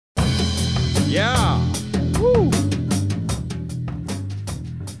Yeah. Woo.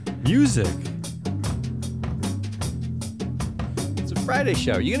 Music. It's a Friday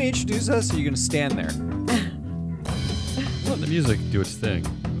show. Are you going to introduce us or are you going to stand there? Let the music do its thing.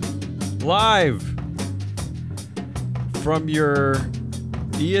 Live from your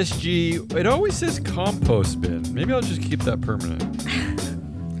ESG. It always says compost bin. Maybe I'll just keep that permanent.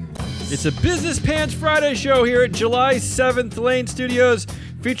 It's a Business Pants Friday show here at July 7th Lane Studios,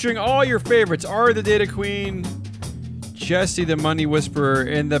 featuring all your favorites. Ari the Data Queen, Jesse the Money Whisperer,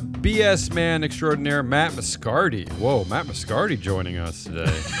 and the BS Man extraordinaire, Matt Moscardi. Whoa, Matt Moscardi joining us today.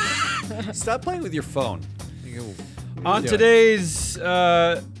 Stop playing with your phone. On today's,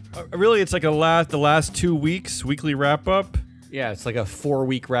 really, it's like the last 2 weeks, weekly wrap-up. Yeah, it's like a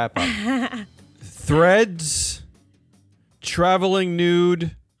 4-week wrap-up. Threads, traveling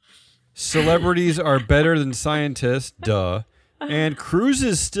nude, celebrities are better than scientists, duh, and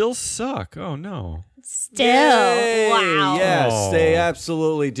cruises still suck. Oh, no. Still. Yay! Wow. Yes, Oh. they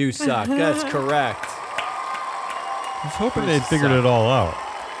absolutely do suck. That's correct. I was hoping they'd figured it all out.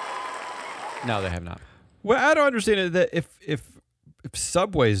 No, they have not. Well, I don't understand it that if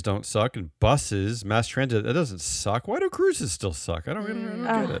subways don't suck and buses, mass transit, that doesn't suck. Why do cruises still suck? I don't get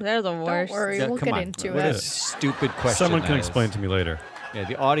it. They're the Don't worst. worry, Yeah, we'll come get on. into What it. a stupid question. Someone can that explain is. to me later. Yeah,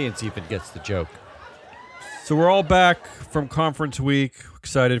 the audience even gets the joke. So we're all back from conference week,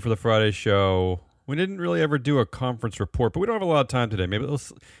 excited for the Friday show. We didn't really ever do a conference report, but we don't have a lot of time today.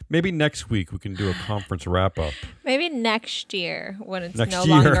 Maybe next week we can do a conference wrap up. Maybe next year when it's Next no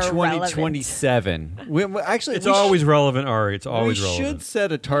year. longer relevant. 2027. Actually, It's always relevant, Ari. It's always we relevant. should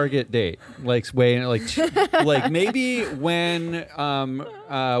set a target date, like maybe when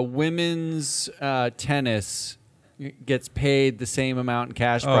women's tennis gets paid the same amount in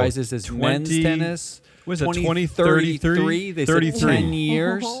cash prizes as men's tennis. Was it 2033? They said 33. 10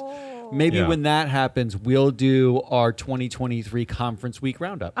 years. Maybe Yeah. when that happens, we'll do our 2023 conference week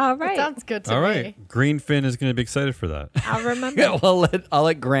roundup. All That right. sounds good to All me. right. Greenfin is going to be excited for that. I'll remember. Yeah, I'll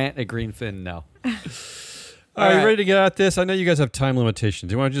let Grant at Greenfin know. Are you right. ready to get at this? I know you guys have time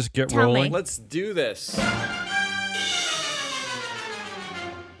limitations. Do you want to just get Tell me. rolling? Let's do this.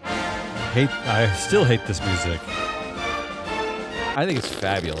 I still hate this music. I think it's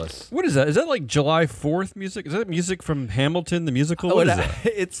fabulous. What is that? Is that like July 4th music? Is that music from Hamilton, the musical? Oh, What is that?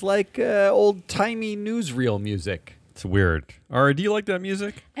 It's like old-timey newsreel music. It's weird. Ari, do you like that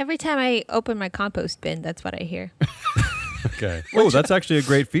music? Every time I open my compost bin, that's what I hear. Okay. Oh, that's actually a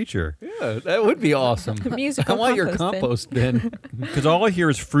great feature. Yeah, that would be awesome. Musical I want your compost compost bin. Because all I hear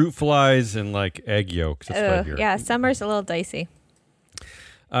is fruit flies and like egg yolks. That's what I hear. Yeah, summer's a little dicey.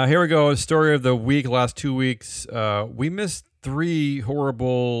 Here we go. Story of the week, last 2 weeks. We missed 3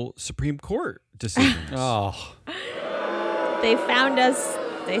 horrible Supreme Court decisions. Oh, They found us.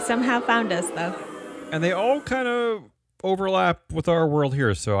 They somehow found us, though. And they all kind of overlap with our world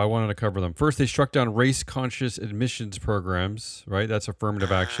here, so I wanted to cover them. First, they struck down race-conscious admissions programs, right? That's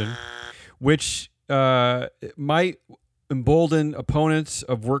affirmative action, which might embolden opponents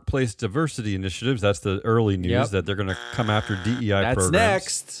of workplace diversity initiatives. That's the early news that they're going to come after DEI that's programs.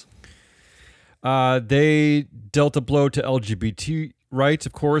 next. They dealt a blow to LGBT rights,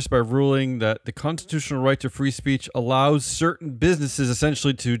 of course, by ruling that the constitutional right to free speech allows certain businesses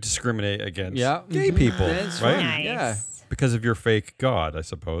essentially to discriminate against gay people, That's right? fine. Nice. Yeah. Because of your fake God, I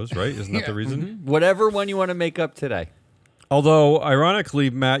suppose, right? Isn't that the reason? Whatever one you want to make up today. Although, ironically,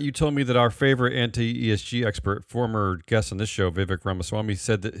 Matt, you told me that our favorite anti-ESG expert, former guest on this show, Vivek Ramaswamy,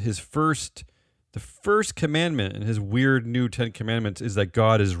 said that the first commandment in his weird new 10 commandments is that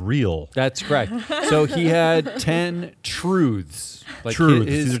God is real. That's correct. So he had 10 truths. Like Truths.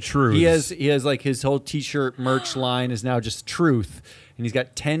 These are truths. He has like his whole T-shirt merch line is now just truth, and he's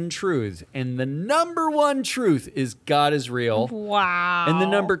got 10 truths. And the number 1 truth is God is real. Wow. And the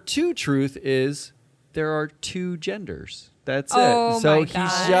number 2 truth is there are 2 genders. That's Oh it. So my he's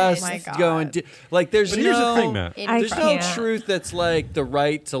God. just My God. going like there's But no here's the thing, Matt. I there's no can't. truth that's like the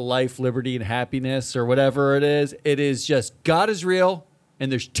right to life, liberty, and happiness or whatever it is. It is just God is real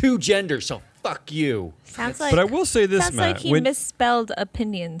and there's 2 genders, so fuck you. Sounds like. But I will say this, sounds Matt. like he misspelled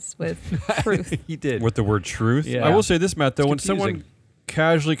opinions with truth. He did. with the word truth. Yeah. I will say this, Matt, though, when confusing. someone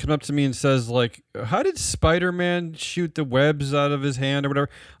casually comes up to me and says, like, how did Spider-Man shoot the webs out of his hand or whatever,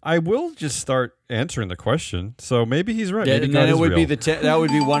 I will just start answering the question. So maybe he's right. Yeah, Maybe and God then it is would be real. that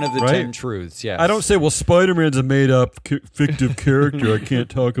would be one of the Right? 10 truths. Yes. I don't say, well, Spider-Man's a made-up fictive character. I can't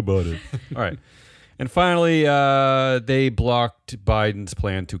talk about it. All right. And finally, they blocked Biden's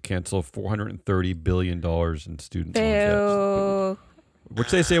plan to cancel $430 billion in student loan debts,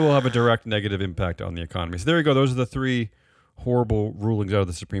 which they say will have a direct negative impact on the economy. So there you go. Those are the 3 horrible rulings out of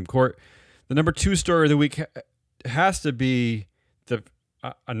the Supreme Court. The number 2 story of the week has to be the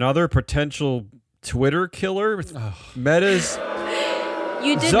another potential Twitter killer. Meta's.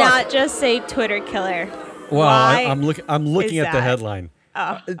 You did not just say Twitter killer. Well, Why I'm looking is at the that? headline.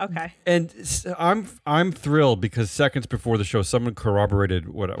 Oh, okay. And I'm thrilled because seconds before the show, someone corroborated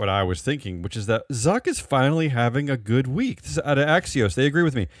what I was thinking, which is that Zuck is finally having a good week. This is out of Axios. They agree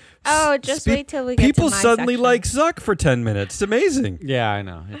with me. Oh, just wait till we get to people my suddenly section. like Zuck for 10 minutes. It's amazing. Yeah, I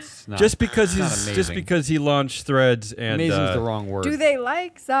know. It's not Just because not he launched Threads and amazing's the wrong word. Do they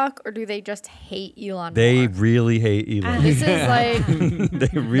like Zuck or do they just hate Elon? they more? really hate Elon. This is like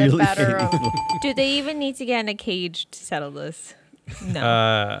They really hate better of- Elon. Do they even need to get in a cage to settle this?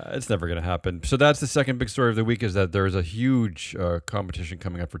 No. It's never going to happen. So that's the second big story of the week, is that there's a huge competition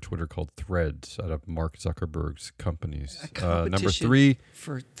coming up for Twitter called Threads out of Mark Zuckerberg's companies. Number 3.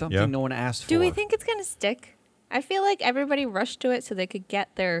 for something no one asked for. Do we think it's gonna stick? I feel like everybody rushed to it so they could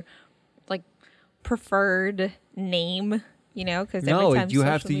get their like preferred name. You know, because No, every time you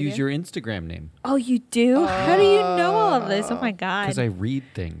have social to use media- your Instagram name Oh, you do? How do you know all of this? Oh my god. because I read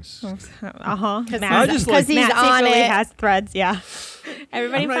things. Uh-huh. I just like- he's Matt on secretly it. has threads, yeah.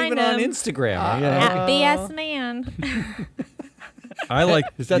 Everybody I'm not find even on him. Instagram. At BS Man. I like.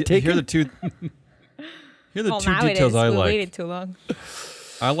 Is that Here are taken? the two. Here are the Well, two now it details is. I We like. waited too long.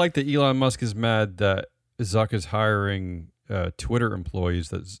 I like that Elon Musk is mad that Zuck is hiring Twitter employees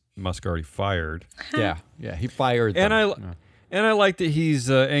that Musk already fired, Yeah, he fired them. and I like that he's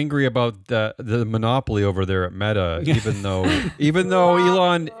angry about the monopoly over there at Meta, even though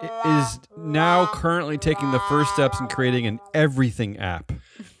Elon is now currently taking the first steps in creating an everything app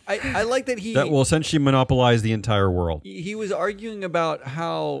I like that he that will essentially monopolize the entire world. he was arguing about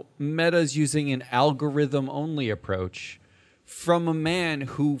how Meta's using an algorithm-only approach from a man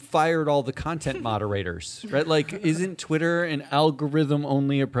who fired all the content moderators, right? Like, isn't Twitter an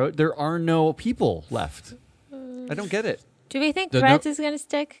algorithm-only approach? There are no people left. I don't get it. Do we think The Threads is going to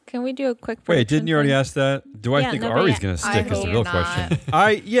stick? Can we do a quick Wait, prediction didn't you already thing? ask that? Do I Yeah, think nobody- Ari's going to I stick? Is the hope real not.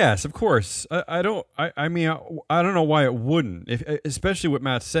 question. Yes, of course. I don't. I mean, I don't know why it wouldn't. If especially what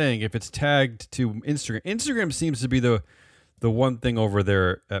Matt's saying, if it's tagged to Instagram. Instagram seems to be the one thing over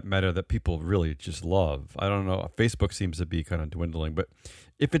there at Meta that people really just love. I don't know. Facebook seems to be kind of dwindling, but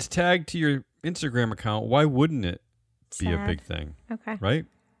if it's tagged to your Instagram account, why wouldn't it be a Sad. big thing? Okay. Right?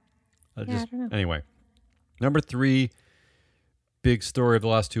 I don't know. Anyway, number 3, big story of the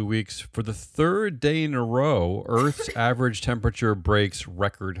last 2 weeks. For the third day in a row, Earth's average temperature breaks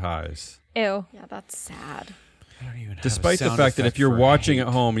record highs. Ew. Yeah, that's sad. I don't even have Despite a the sound fact that effect if you're for watching hate.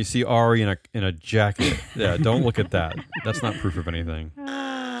 at home, you see Ari in a jacket. Yeah, don't look at that. That's not proof of anything.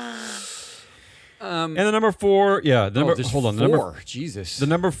 And the number 4, hold on. The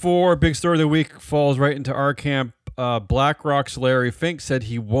number 4 big story of the week falls right into our camp. BlackRock's Larry Fink said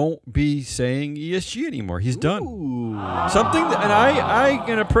he won't be saying ESG anymore. He's done. Something that, and I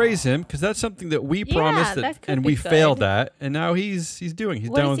gonna praise him because that's something that we promised that could and be we good. failed at, and now he's doing. He's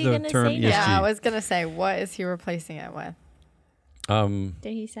What done is with he the gonna term say ESG. now? Yeah, I was gonna say, what is he replacing it with?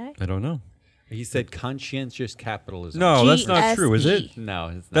 Did he say? I don't know. He said conscientious capitalism. No, that's not true, is it? GSE. No,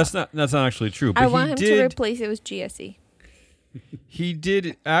 it's not. That's not actually true. But I want he him to did. replace it with GSE. He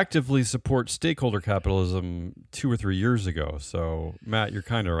did actively support stakeholder capitalism 2 or 3 years ago. So Matt, you're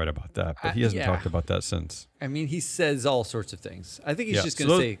kind of right about that, but he hasn't yeah. talked about that since. I mean, he says all sorts of things. I think he's Yeah, just so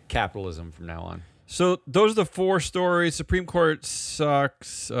going to those- say capitalism from now on. So those are the 4 stories. Supreme Court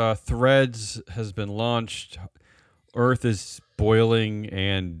sucks. Threads has been launched. Earth is boiling,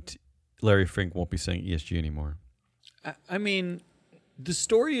 and Larry Fink won't be saying ESG anymore. I mean, the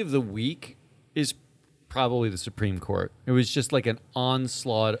story of the week is probably the Supreme Court. It was just like an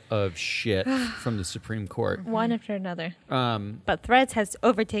onslaught of shit from the Supreme Court. One after another. Um, But Threads has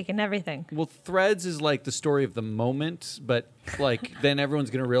overtaken everything. well, Threads is like the story of the moment, but like then everyone's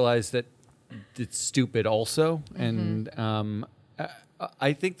going to realize that it's stupid also. And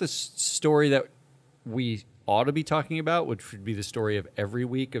I think the story that we ought to be talking about, which should be the story of every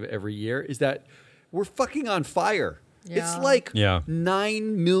week of every year, is that we're fucking on fire. It's Yeah. like Yeah.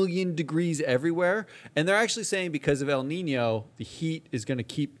 9 million degrees everywhere. And they're actually saying because of El Nino, the heat is going to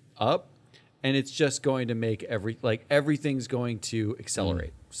keep up and it's just going to make everything's going to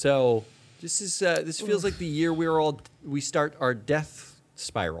accelerate. So this feels like the year we start our death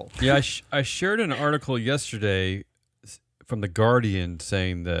spiral. Yeah, I shared an article yesterday from The Guardian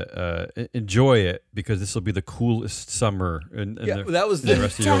saying that enjoy it because this will be the coolest summer in that was the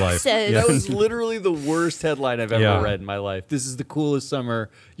rest of your life. Texas. That was literally the worst headline I've ever Yeah. read in my life. This is the coolest summer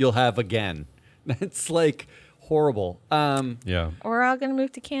you'll have again. It's like, horrible. Yeah. We're all gonna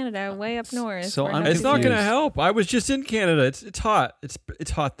move to Canada, way up north. So where I'm nothing's It's not going to confused. help. I was just in Canada. It's hot.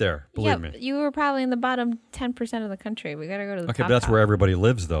 It's hot there. Believe me. You were probably in the bottom 10% of the country. We gotta go to the Okay, top. but that's top. where everybody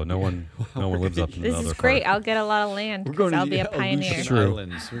lives, though. No one lives up in the This other is great. part. I'll get a lot of land We're because going I'll to be a Aleutian pioneer. True.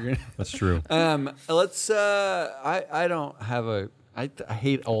 Islands. We're gonna, That's true. let's. I don't have a. I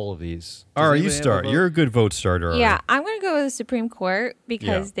hate all of these. All right, you Does anybody have a start. vote? You're a good vote starter. Ari. Yeah, I'm gonna go with the Supreme Court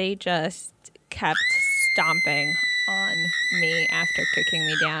because Yeah. they just kept stomping on me after kicking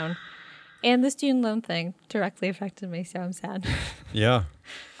me down. And the student loan thing directly affected me, so I'm sad. Yeah.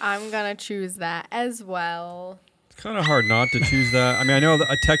 I'm gonna choose that as well. It's kind of hard not to choose that. I mean, I know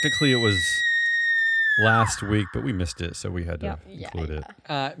that technically it was last week, but we missed it, so we had to Yep. include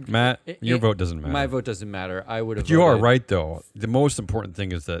it. Matt, Your vote doesn't matter. My vote doesn't matter. I would have. But you are right, though. The most important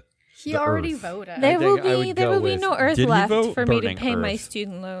thing is that He the already Earth. voted. There think will I be would there go will be with- no earth Did he left vote? for me to Burning pay my Earth.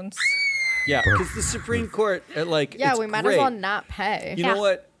 student loans. Yeah, because the Supreme Court, Yeah, it's we might great. as well not pay. You Yeah. know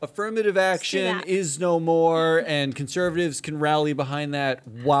what? Affirmative action that. is no more, and conservatives can rally behind that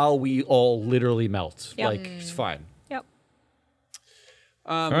while we all literally melt. Yep. Like, it's fine. Yep.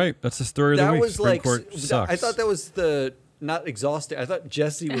 All right, that's the story of the That week. was Supreme like, Court sucks. I thought that was the not exhausting. I thought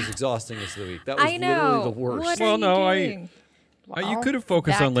Jesse was exhausting us the week. That was I know. literally the worst. What Well, are you no, doing? You could have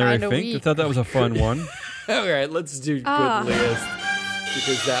focused that on Larry kinda Fink. I week. thought that was a fun one. All right, let's do good Ah. list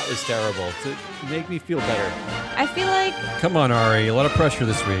because that was terrible. To make me feel better. I feel like Come on, Ari. A lot of pressure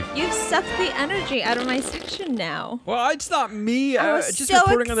this week. you've sucked the energy out of my section now. Well, it's not me. I was just so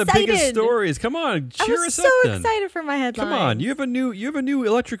reporting on the biggest excited. stories. Come on, I cheer was us so up then. excited for my headline. Come on, you have a new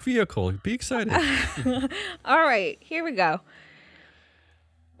electric vehicle. Be excited. All right, here we go.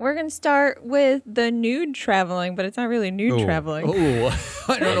 We're going to start with the nude traveling, but it's not really nude Oh. traveling. Oh,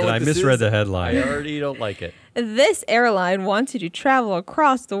 I don't know. Did What I this misread is. the I headline? already don't like it. This airline wants you to travel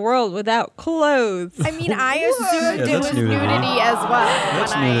across the world without clothes. I mean, I assumed Yeah, it that's was nudity. nudity as well.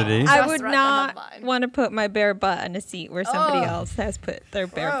 That's when nudity. I just would read the not headline. want to put my bare butt on a seat where somebody Ugh. else has put their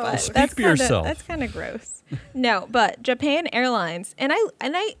bare Gross. butt. Speak for yourself. That's kind of gross. No, but Japan Airlines, and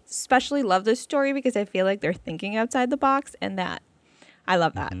I especially love this story because I feel like they're thinking outside the box, and that I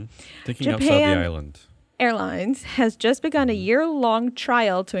love that. Thinking outside Japan- the island. Airlines has just begun a year-long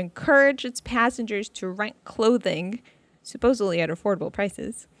trial to encourage its passengers to rent clothing, supposedly at affordable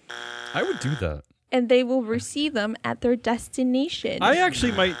prices, I would do that. and they will receive them at their destination. I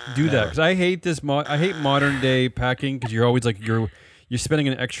actually might do that because I hate this. I hate modern day packing because you're always like you're spending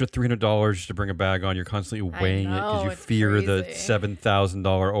an extra $300 to bring a bag on. You're constantly weighing it because know, you it's fear the crazy. $7,000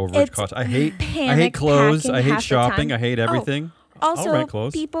 overage It's cost. I hate panic clothes. packing I hate half the shopping. time. I hate Oh, everything. I'll Also, rent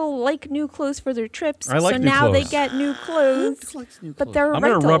clothes. people like new clothes for their trips, I like so new now they clothes. get new clothes. But they're I'm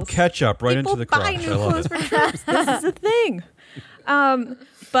gonna rentals. rub ketchup right People into the crotch. buy I new love clothes it. for trips. This is a thing.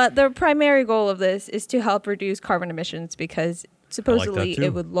 But the primary goal of this is to help reduce carbon emissions because supposedly too.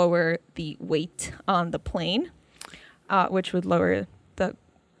 it would lower the weight on the plane, which would lower the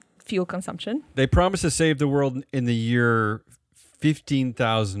fuel consumption. They promise to save the world in the year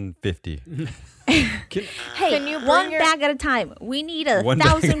 15,050. Hey, Can you bring one your- bag at a time. We need a One bag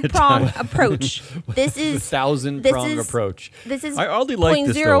at a 1,000-prong time. approach. This The is 1,000-prong is- approach. this is I oddly like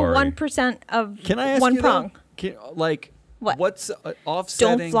this story. 0.01% of Can I ask one you prong. though? Like What? What's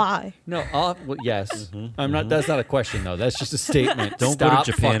offsetting? Don't fly. No, well, yes. I'm not. That's not a question though. That's just a statement. Don't go to Stop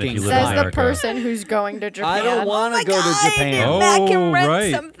Japan if fucking you live in Says flying. the America. person who's going to Japan. I don't want to go to Japan. Oh, Matt can rent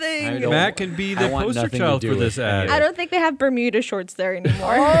right. something. I don't- Matt can be I the want poster nothing to child do for with this any ad. of I don't think they have Bermuda shorts there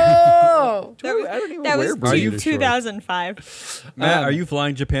anymore. Oh, That was, I don't even that wear was Bermuda shorts. 2005. Matt, are you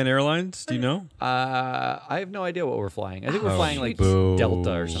flying Japan Airlines? Do you know? I have no idea what we're flying. I think we're flying like boo.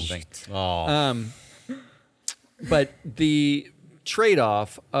 Delta or something. Oh. But the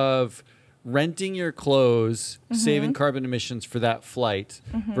trade-off of renting your clothes, saving carbon emissions for that flight,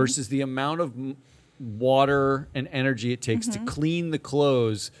 versus the amount of water and energy it takes to clean the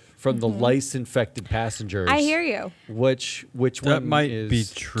clothes from the lice-infected passengers. I hear you. Which that one might is? be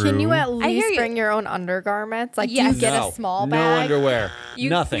true. can you at hear least you. bring your own undergarments? Like, Yes. do you get No. a small No bag? underwear.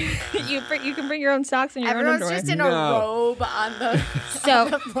 You- Nothing. you can bring your own socks and your Everyone's own underwear. just in a No. robe on the, So- on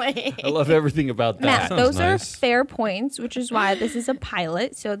the plane. I love everything about Matt, that. sounds those nice. are fair points, which is why this is a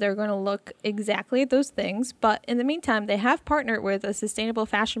pilot. So they're going to look exactly at those things. But in the meantime, they have partnered with a sustainable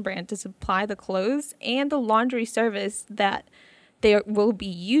fashion brand to supply the clothes and the laundry service that they will be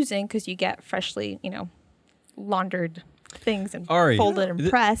using because you get freshly, laundered things and Ari, folded and th-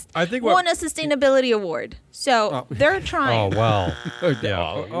 pressed. I think what- won a sustainability award. So they're Oh, trying. well. Yeah.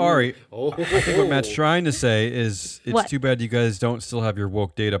 Ari, I think what Matt's trying to say is it's What? too bad you guys don't still have your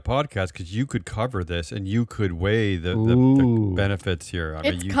Woke Data podcast because you could cover this and you could weigh the Ooh. benefits here. I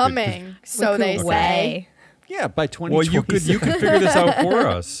It's you coming, so We they could say. weigh. Yeah, by Well, 2020. you could figure this out for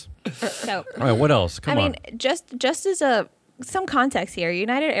us. So, All right, what else? Come I on. mean, just as some context here,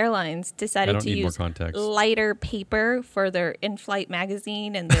 United Airlines I decided don't to need more use context. lighter paper for their in-flight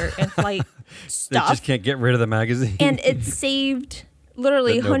magazine and their in-flight They stuff, just can't get rid of the magazine. and it saved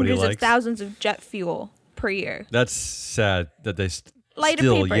literally That nobody hundreds of likes. thousands of jet fuel per year. That's sad that they Lighter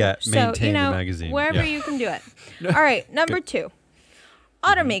still paper. yet So, maintain you know, the magazine. wherever Yeah. you can do it. All right, number 2.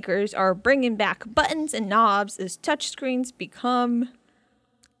 Automakers are bringing back buttons and knobs as touchscreens become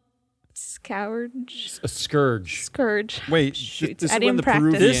scourge. A scourge. Scourge. Wait, Shoot, This I is when didn't the practice.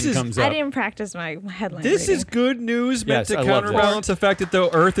 Peruvian This is- comes I up. didn't practice my headline. This reading. is good news meant Yes, to I love this. counterbalance the fact that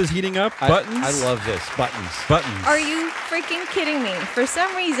the Earth is heating up. Buttons. I love this. Buttons. buttons. Are you freaking kidding me? For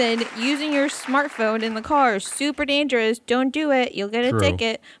some reason, using your smartphone in the car is super dangerous. Don't do it. You'll get a True.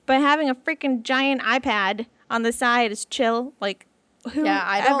 ticket. But having a freaking giant iPad on the side is chill. Like, who Yeah,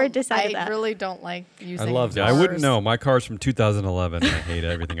 I ever don't. decided I that? really don't like using. love that. I wouldn't cars. know. My car's from 2011. And I hate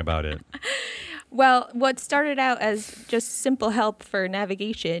everything about it. Well, what started out as just simple help for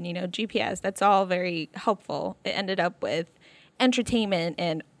navigation, GPS, that's all very helpful. It ended up with entertainment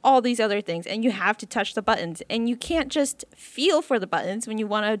and all these other things. And you have to touch the buttons. And you can't just feel for the buttons when you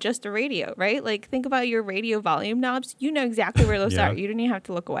want to adjust a radio, right? Like, think about your radio volume knobs. You know exactly where those Yeah. are. You don't even have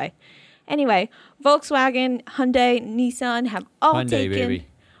to look away. Anyway, Volkswagen, Hyundai, Nissan have all Hyundai, taken baby.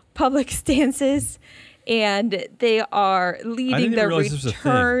 public stances. And they are leading even the realize this was a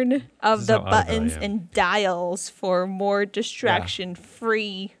thing. return This of is the how out of it I buttons am. and dials for more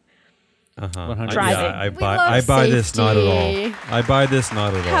distraction-free. Uh-huh. 100%. Driving. I We buy. love I buy this not at all. safety. I buy this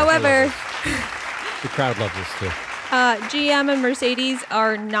not at all. However, The crowd loves this too. GM and Mercedes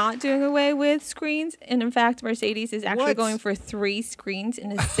are not doing away with screens, and in fact, Mercedes is actually What? going for 3 screens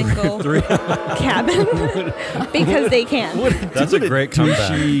in a single cabin because they can. That's a great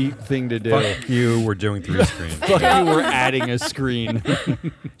comeback. Douchey thing to do. Fuck you. We're doing 3 screens. Fuck you, we're adding a screen.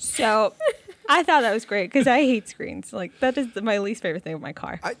 So, I thought that was great because I hate screens. Like, that is my least favorite thing with my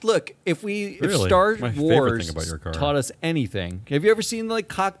car. Look, if Really? Star My favorite Wars thing about your car. taught us anything, have you ever seen the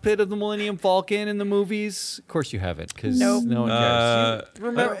cockpit of the Millennium Falcon in the movies? Of course you haven't, because Nope. no one cares.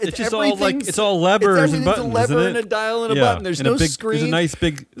 Remember, it's it's just all like everything's- it's all levers and everything's buttons, a lever isn't and it? a dial and a Yeah, button. There's and no a big, screen. There's a nice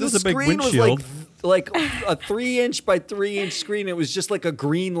big. There's The a big screen was windshield. like a 3-inch by 3-inch screen. It was just like a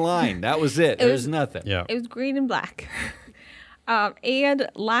green line. That was it. There's was- nothing. Yeah. It was green and black. And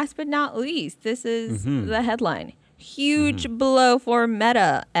last but not least, this is the headline. Huge blow for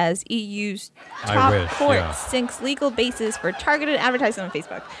Meta as EU's I top wish, court yeah. sinks legal basis for targeted advertising on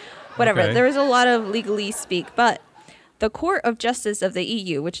Facebook. Whatever. Okay. There was a lot of legalese speak, but the Court of Justice of the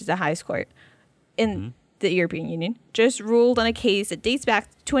EU, which is the highest court in the European Union, just ruled on a case that dates back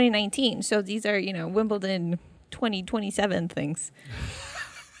to 2019. So these are, Wimbledon 2027 things.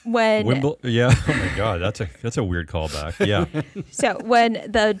 When Yeah. Oh my God. That's a weird callback. Yeah. So when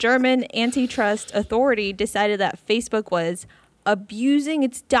the German antitrust authority decided that Facebook was abusing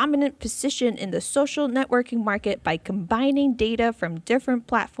its dominant position in the social networking market by combining data from different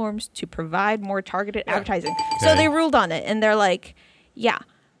platforms to provide more targeted advertising. So Okay. they ruled on it, and they're like, yeah,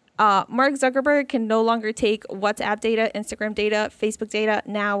 Mark Zuckerberg can no longer take WhatsApp data, Instagram data, Facebook data,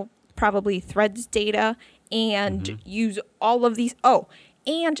 now probably Threads data, and use all of these. Oh,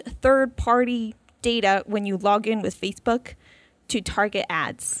 and third-party data when you log in with Facebook to target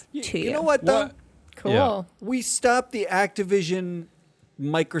ads to you. You know what, though? What? Cool. Yeah. We stopped the Activision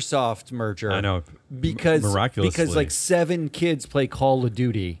Microsoft merger. I know. Because Miraculously. like 7 kids play Call of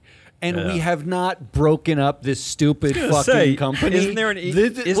Duty. And Yeah. we have not broken up this stupid I was fucking gonna say, company. Isn't there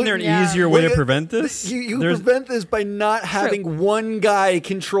an Yeah. easier way to prevent this? You There's- prevent this by not having one guy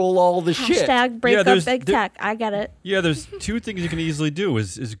control all the shit. Hashtag break Yeah, up there's- big there- tech. I get it. Yeah, there's 2 things you can easily do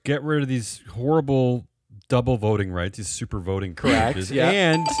is get rid of these horrible double voting rights, these super voting Correct, privileges, yeah.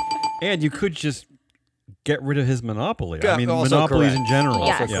 and you could just get rid of his monopoly. Yeah, I mean, also monopolies correct. in general.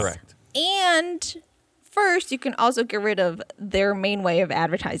 Yes. Also Yeah. correct. And first, you can also get rid of their main way of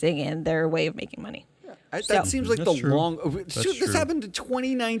advertising and their way of making money. That So- seems like That's the true. long. That's This true. happened in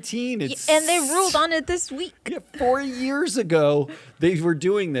 2019. It's And they ruled on it this week. Yeah, 4 years ago, they were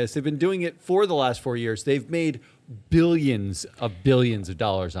doing this. They've been doing it for the last 4 years. They've made billions of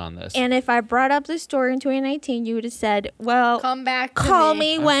dollars on this. And if I brought up this story in 2019, you would have said, well, Come back to call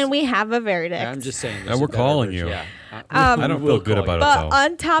me. me when we have a verdict. I'm just saying. And we're calling you. Yeah. I don't feel good about it, But though.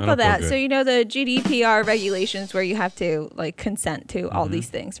 on top I don't of that, feel so good. the GDPR regulations where you have to consent to all these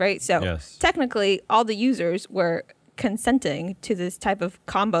things, right? So Yes. technically, all the users were consenting to this type of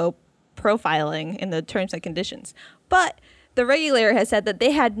combo profiling in the terms and conditions. But The regulator has said that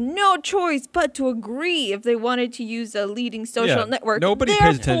they had no choice but to agree if they wanted to use a leading social network. Nobody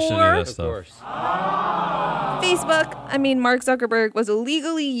pays attention to any of this Of stuff. course. Mark Zuckerberg was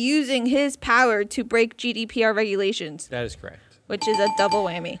illegally using his power to break GDPR regulations, That is correct. which is a double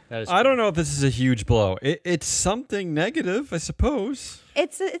whammy. That is I don't know if this is a huge blow. It's something negative, I suppose.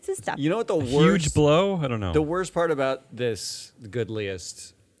 It's a step. You know what the worst Huge blow? I don't know. The worst part about this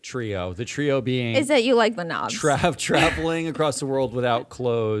goodliest trio, the trio being Is that you like the knobs? traveling across the world without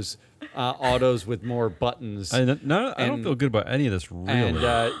clothes, autos with more buttons, I don't and- feel good about any of this, really. and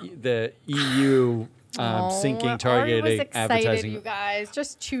the EU sinking I was targeting excited, advertising. you guys.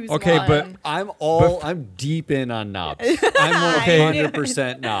 Just choose Okay, one. but I'm deep in on knobs. I'm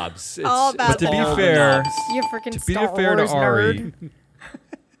 100% knobs. It's, All about it's But to be all the fair- knobs. you freaking to be Star fair to Wars Ari, nerd.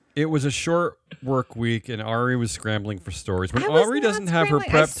 it was a short work week, and Ari was scrambling for stories. When I was Ari not doesn't have her scrambling.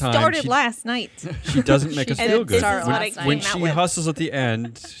 prep I time, started she, last night. she doesn't make us And feel this good. is what I When, came when out she with. hustles at the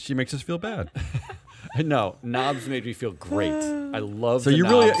end, she makes us feel bad. No, knobs made me feel great. I love So the you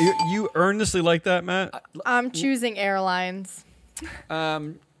really knobs. you earnestly like that, Matt? I'm choosing airlines.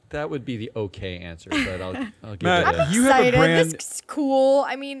 That would be the okay answer, but I'll give Matt, it a... you have a Excited. brand. This is cool.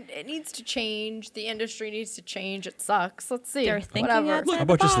 I mean, it needs to change. The industry needs to change. It sucks. Let's see. They're thinking Whatever. outside How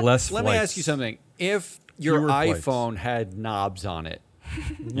about just less Let flights? me ask you something. If your Fewer flights. iPhone had knobs on it,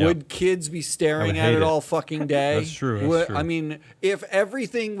 Yeah. would kids be I staring would at hate it it. all fucking day? That's true, that's true. I mean, if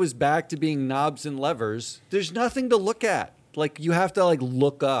everything was back to being knobs and levers, there's nothing to look at. Like, you have to, like,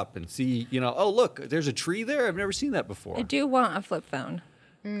 look up and see, oh, look, there's a tree there. I've never seen that before. I do want a flip phone.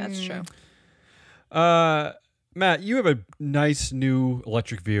 That's true. Matt, you have a nice new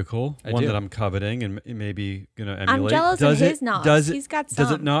electric vehicle, I one do. that I'm coveting and maybe gonna emulate. jealous of does his it, knobs. Does it, He's got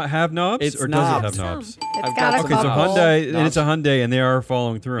Does it some. not have knobs, It's or knobs. does it have knobs? It's I've got got a some Okay, so couple. Hyundai, and Knobs. it's a Hyundai, and they are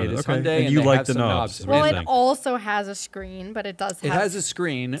following through on It it. is Okay, Hyundai, and and you they like have the some knobs. knobs. Well, it Amazing. also has a screen, but it does have It has a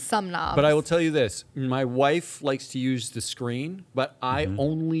screen. some knobs. But I will tell you this: my wife likes to use the screen, but I Mm-hmm.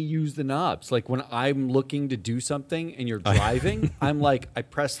 only use the knobs. Like when I'm looking to do something and you're driving, I'm like, I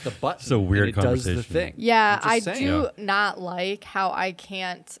press the button. It's a weird and it does the conversation. thing. Yeah, I'm I just saying. do not like how I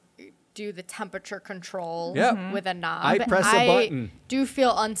can't do the temperature control Yeah. with a knob. I press a button. Do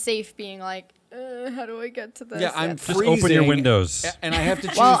feel unsafe being like, how do I get to this? Yeah, I'm Just freezing. open your windows. and I have to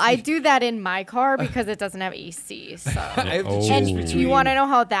choose. Well, I do that in my car because it doesn't have AC. So. I have to Oh. choose And between. you want to know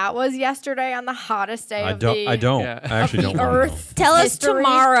how that was yesterday on the hottest day I of don't. the I don't. Yeah. I actually don't the want to know. Earth? Tell us history?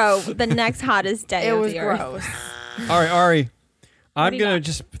 tomorrow the next hottest day It of was the earth. gross. All right, Ari, I'm do you gonna got?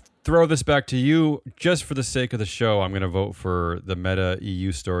 just throw this back to you, just for the sake of the show. I'm gonna vote for the Meta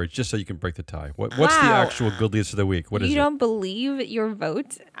EU story, just so you can break the tie. What's the Wow. actual goodliest of the week? What is You it? don't believe your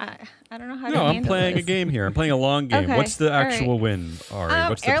vote? I don't know how to No, handle I'm playing this. a game here. I'm playing a long game. Okay, What's the all right. actual win, Ari?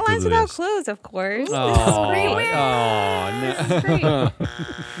 What's the Airlines without goodliest? clothes, of course. no.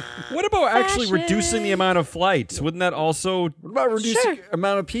 What about actually Fashion. reducing the amount of flights? Wouldn't that also? What about reducing Sure.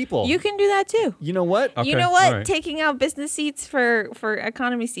 amount of people? You can do that too. You know what? Okay, You know what? all right. Taking out business seats for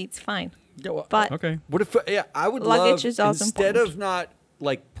economy seats, fine. Yeah, well, But Okay. What if I would Luggage love is also instead important. of not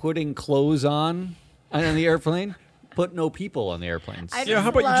like putting clothes on the airplane, put no people on the airplanes. I Yeah. How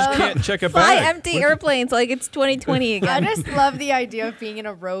about you just love- can't check a fly bag? empty airplanes like it's 2020 I again. just love the idea of being in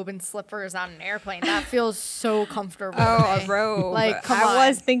a robe and slippers on an airplane. That feels so comfortable. to Oh, me. a robe. Like, come I on.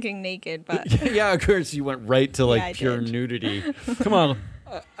 was thinking naked, but Yeah, of course you went right to like Yeah, I pure did. nudity. Come on,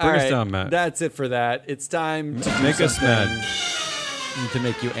 All bring us right, down, Matt. That's it for that. It's time to do Make us something to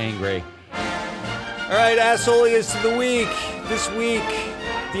make you angry. All right, assholiest of the week. This week,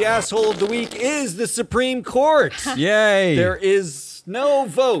 the asshole of the week is the Supreme Court. Yay! There is no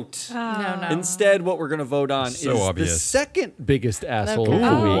vote. No. Instead, what we're going to vote on So is the obvious. second biggest asshole Okay. of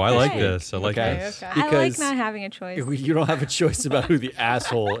the Ooh, week. I like Okay. this. I like Okay. this. Okay. I like Because not having a choice. you don't have a choice about who the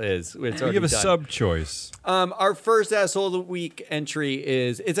asshole is. It's You already have a done. sub-choice. Our first asshole of the week entry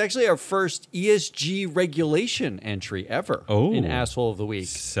it's actually our first ESG regulation entry ever Oh. in asshole of the week.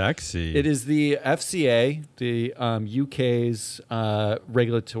 Sexy. It is the FCA, the UK's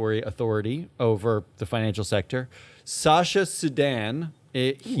regulatory authority over the financial sector. Sasha Sudan,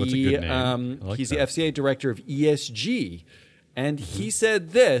 that's a good name. I like he's that. the FCA director of ESG, and he said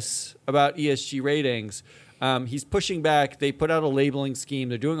this about ESG ratings. He's pushing back. They put out a labeling scheme.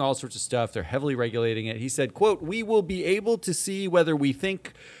 They're doing all sorts of stuff. They're heavily regulating it. He said, quote, "We will be able to see whether we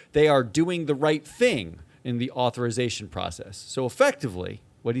think they are doing the right thing in the authorization process." So effectively,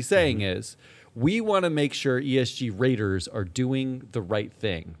 what he's saying is, we want to make sure ESG raters are doing the right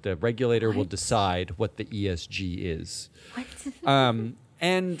thing. The regulator will decide what the ESG is.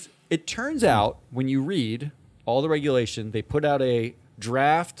 And it turns out when you read all the regulation, they put out a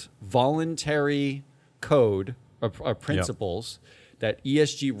draft voluntary code principles that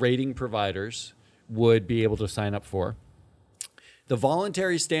ESG rating providers would be able to sign up for. The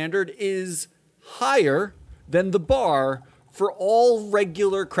voluntary standard is higher than the bar for all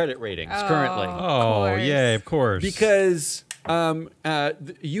regular credit ratings currently. Oh, yay, of course. Because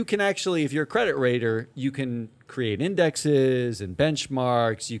you can actually, if you're a credit rater, you can create indexes and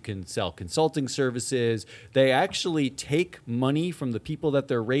benchmarks. You can sell consulting services. They actually take money from the people that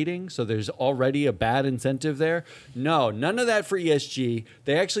they're rating, so there's already a bad incentive there. No, none of that for ESG.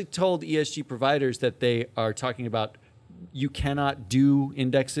 They actually told ESG providers that they are talking about you cannot do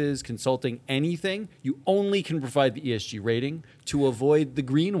indexes, consulting, anything. You only can provide the ESG rating to avoid the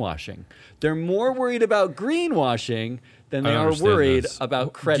greenwashing. They're more worried about greenwashing than they are worried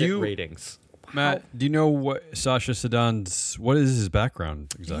about credit ratings. Matt, do you know what Sasha Sadan's, what is his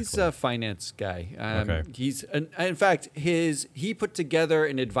background exactly? He's a finance guy. Okay. In fact, he put together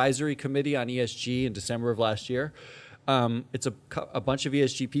an advisory committee on ESG in December of last year. It's a bunch of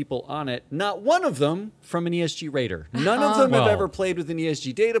ESG people on it. Not one of them from an ESG rater. None of them have ever played with an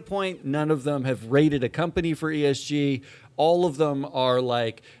ESG data point. None of them have rated a company for ESG. All of them are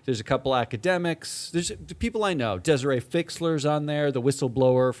like, there's a couple academics. There's people I know. Desiree Fixler's on there, the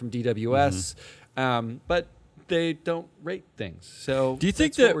whistleblower from DWS. But they don't rate things. So do you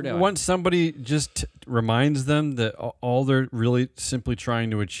think that once somebody just reminds them that all they're really simply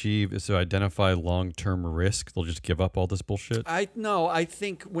trying to achieve is to identify long-term risk, they'll just give up all this bullshit? I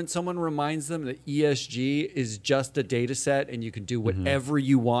think when someone reminds them that ESG is just a data set and you can do whatever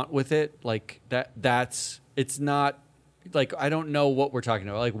you want with it, like it's not like, I don't know what we're talking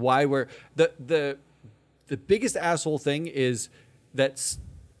about. Like why the biggest asshole thing is that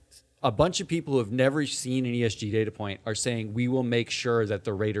a bunch of people who have never seen an ESG data point are saying we will make sure that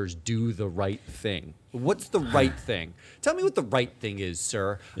the raters do the right thing. What's the right thing? Tell me what the right thing is,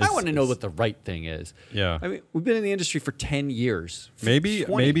 sir. I want to know what the right thing is. Yeah. I mean, we've been in the industry for 10 years. Maybe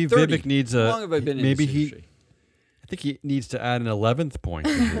 30. Vivek needs How long have I been in this industry? I think he needs to add an 11th point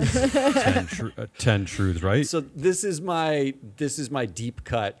to his 10 truths, right? So this is my deep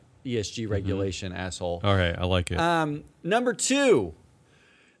cut ESG regulation, asshole. All right, I like it. Number 2.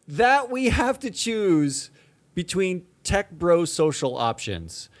 That we have to choose between tech bro social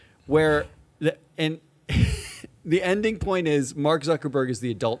options, where the ending point is Mark Zuckerberg is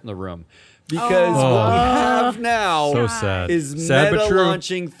the adult in the room. Because what we have now is Meta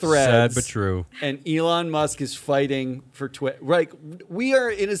launching Threads. Sad but true. And Elon Musk is fighting for Twitter. Like, we are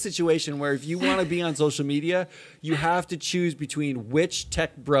in a situation where if you want to be on social media, you have to choose between which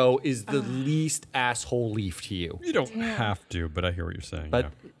tech bro is the least asshole leaf to you. You don't have to, but I hear what you're saying.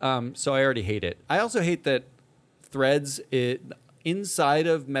 But so I already hate it. I also hate that Threads, inside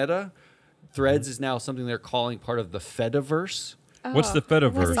of Meta, Threads is now something they're calling part of the Fediverse. What's the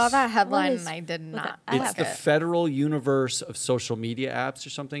Fediverse? I saw that headline and I did not. It's the federal universe of social media apps or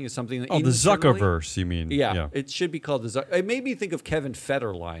something. It's something that the Zuckerverse, you mean? Yeah, it should be called the Zucker. It made me think of Kevin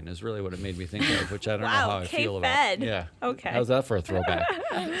Federline is really what it made me think of, which I don't know how I feel about. Yeah. Okay. How's that for a throwback?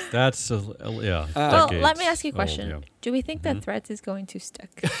 That's, well, let me ask you a question. Yeah. Do we think that Threads is going to stick?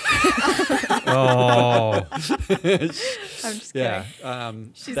 Oh. I'm just kidding. Yeah.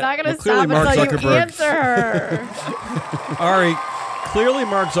 She's not going to clearly stop Mark until you Zuckerberg- answer her. Ari, clearly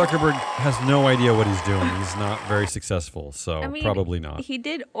Mark Zuckerberg has no idea what he's doing. He's not very successful, so probably not. He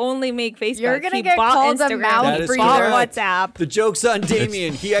did only make Facebook. You're going to He get bought called Instagram. a mouth He breather. bought WhatsApp. The joke's on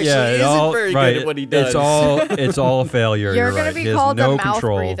Damien. He actually isn't very good at what he does. It's all a failure. You're going to be He has called no a mouth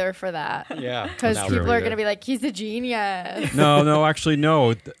control. breather for that. Yeah. Because That's people true. are going to be like, he's a genius. No, actually,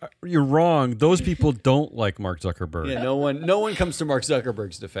 no. You're wrong. Those people don't like Mark Zuckerberg. Yeah, no one comes to Mark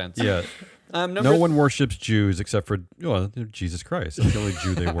Zuckerberg's defense. Yeah. No one worships Jews except for Jesus Christ. That's the only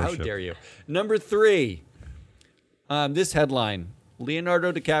Jew they worship. How dare you? Number 3. This headline.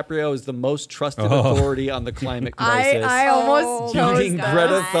 Leonardo DiCaprio is the most trusted authority on the climate crisis. I almost chose beating that.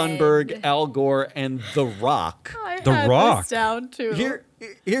 Greta Thunberg, Al Gore, and The Rock. The Rock? This down too.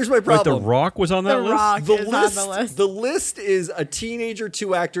 Here's my Wait, problem. The Rock was on that The list? Rock is on the list. The list is a teenager,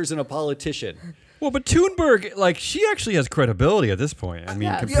 2 actors, and a politician. Well, but Thunberg, she actually has credibility at this point. I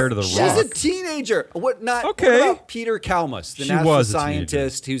mean, compared to The She's Rock. a teenager. What Okay. about Peter Kalmus, the She NASA was a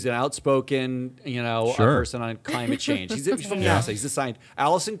scientist who's an outspoken, a person on climate change? He's from NASA. He's a scientist.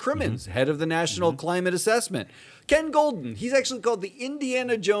 Allison Crimmins, head of the National Climate Assessment. Ken Golden, he's actually called the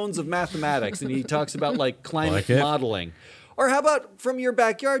Indiana Jones of mathematics, and he talks about climate modeling. Or how about from your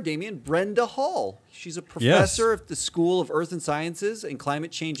backyard, Damien, Brenda Hall? She's a professor at the School of Earth and Sciences and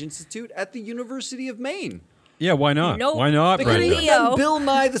Climate Change Institute at the University of Maine. Yeah, why not? Nope. Why not, They couldn't Brenda? even done Bill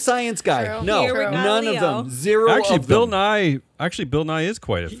Nye the Science Guy. True. No, Here we go, none of Leo. them. Zero Actually, of Bill them. Nye is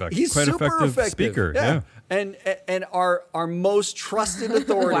quite effective. He's quite super effective effective. speaker. Yeah. and our most trusted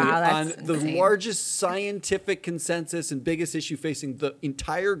authority Wow, on that's the insane. largest scientific consensus and biggest issue facing the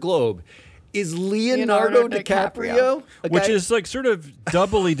entire globe is Leonardo DiCaprio, a Which guy- is like sort of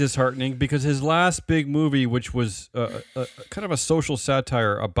doubly disheartening because his last big movie, which was kind of a social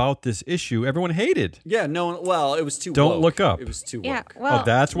satire about this issue, everyone hated. yeah, no, well, it was too. Don't woke. Look Up. It was too. Yeah, woke. well, Oh,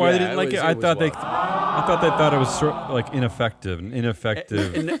 that's why Yeah, they didn't like it it. was- I it was thought they woke. thought it was sort of like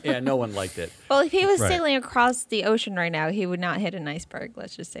ineffective. Yeah, no one liked it. Well, if he was Right. sailing across the ocean right now, he would not hit an iceberg.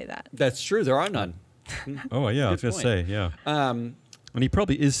 Let's just say that. That's true. There are none. Oh yeah, I was Good gonna point. say yeah. And he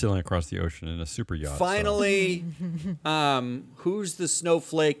probably is sailing across the ocean in a super yacht. so- Finally, who's the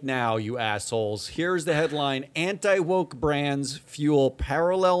snowflake now, you assholes? Here's the headline: Anti-woke brands fuel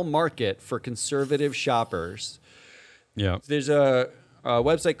parallel market for conservative shoppers. Yeah. There's a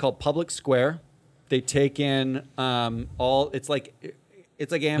website called Public Square. They take in all. It's like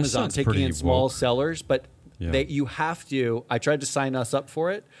Amazon sounds taking pretty in small woke. sellers, but Yeah. you have to. I tried to sign us up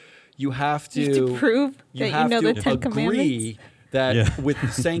for it. You have to, You have to prove that you have know to the Ten agree Commandments? that Yeah. with the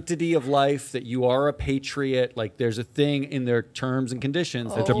sanctity of life, that you are a patriot. Like there's a thing in their terms and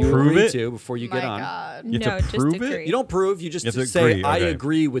conditions that To you prove agree it? to before you My get on. God. You have to just prove it? agree. You don't prove. You just You have to say, agree, I okay.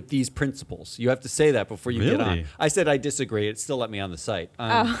 agree with these principles. You have to say that before you get on. Really? I said I disagree. It still let me on the site.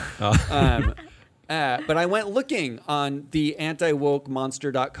 Oh. But I went looking on the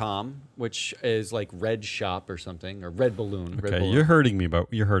antiwokemonster.com, which is like Red Shop or something, or Red Balloon. Red Okay, Balloon. you're hurting me, but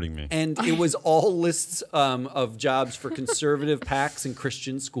you're hurting me. And it was all lists of jobs for conservative PACs and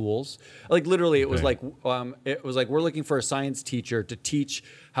Christian schools. Like literally, it was Okay. like we're looking for a science teacher to teach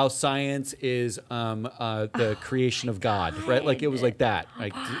how science is the creation of God, right? Like it was like that.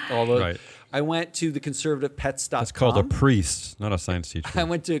 Like all the. Right. I went to the conservativepets.com. That's called a priest, not a science teacher. I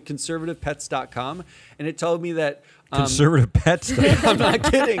went to conservativepets.com and it told me that. Conservative pets. I'm not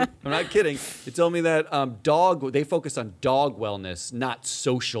kidding. I'm not kidding. It told me that they focus on dog wellness, not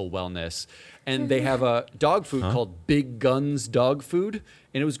social wellness. And they have a dog food called Big Guns Dog Food.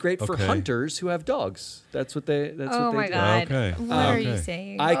 And it was great for Okay. hunters who have dogs. That's what they Oh my do. God. Okay. What are you Okay.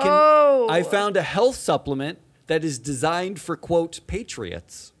 saying? I found a health supplement that is designed for, quote,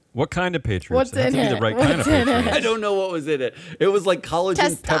 patriots. What kind of patriots? What's It has in to be the it? right kind of What's in it? patriots. I don't know what was in it. It was like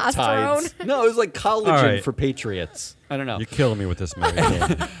collagen Testosterone? peptides. No, it was like collagen All right. for patriots. I don't know. You're killing me with this, Mary.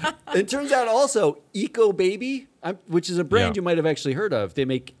 It turns out also Eco Baby, which is a brand Yeah. you might have actually heard of. They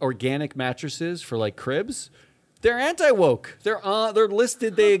make organic mattresses for like cribs. They're anti-woke. They're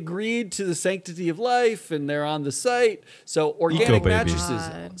listed. They agreed to the sanctity of life, and they're on the site. So organic Eco Baby. mattresses,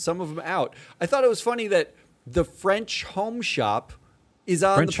 God. some of them out. I thought it was funny that the French Home Shop is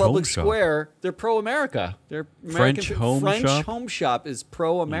on French the public Home Shop. square. They're pro-America. They're French Home French Shop? Home Shop is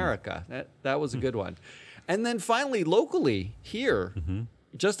pro-America. That was a good one. And then finally, locally here,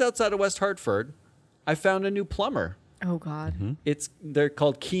 just outside of West Hartford, I found a new plumber. Oh God. They're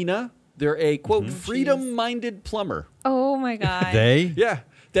called Kina. They're a quote freedom-minded plumber. Oh my God. They? Yeah,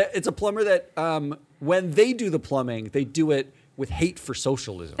 it's a plumber that when they do the plumbing, they do it with hate for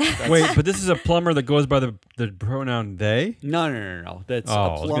socialism. Wait, but this is a plumber that goes by the pronoun they? No. That's Oh, a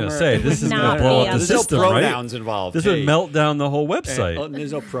I was plumber. going to say, this is going Not to blow me. up the There's There's system, no right? pronouns involved. This Hey. would melt down the whole And, website.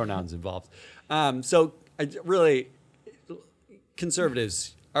 there's no pronouns involved. So really,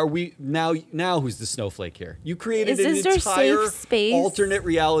 conservatives, are we now who's the snowflake here? You created an Is there entire safe space? alternate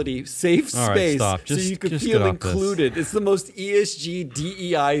reality, safe All right, space, stop. so Just- you could just feel get off this. included. It's the most ESG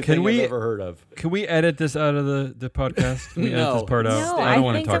DEI Can thing we- I've ever heard of. Can we edit this out of the podcast? Can we edit No. this part out? No, I don't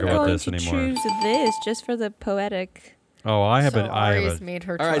want think to talk I'm about going this to anymore. choose this just for the poetic. Oh, I have So I Ari's have made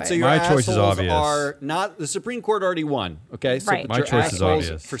her All right, choice. so your My choice is assholes obvious. are not the Supreme Court already won. Okay, so Right. but My your choice is assholes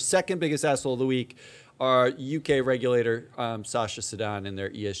obvious. For second biggest asshole of the week are UK regulator Sasha Sedan and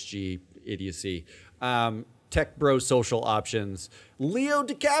their ESG idiocy. Tech bro social options. Leo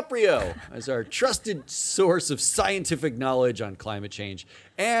DiCaprio as our trusted source of scientific knowledge on climate change,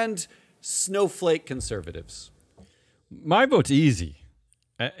 and snowflake conservatives. My vote's easy,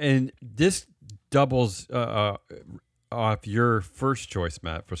 and this doubles off your first choice,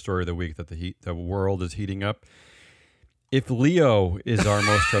 Matt, for story of the week that the world is heating up. If Leo is our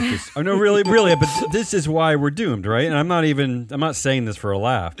most trusted, oh no, really, but this is why we're doomed, right? And I'm not saying this for a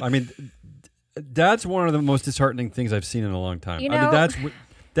laugh. I mean, that's one of the most disheartening things I've seen in a long time. You I mean, know,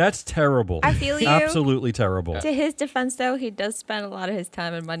 that's terrible. I feel you. Absolutely terrible. To his defense, though, he does spend a lot of his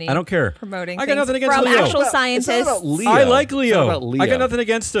time and money. I don't care. Promoting. I got things nothing against from Leo. actual It's not about scientists. Leo. I like It's not Leo. about Leo. I got nothing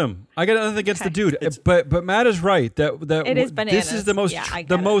against him. I got nothing against the dude. But Matt is right that It is this is bananas. the most Yeah, I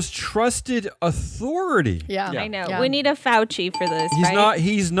the get it. most trusted authority. Yeah. I know. Yeah. We need a Fauci for this. He's right? not.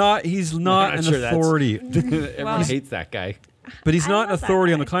 He's not. He's not not an sure that's- authority. Everyone Well- hates that guy. But he's I not an love that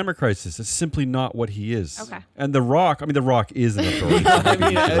authority on guy. the climate crisis. It's simply not what he is. Okay. And The Rock is an authority.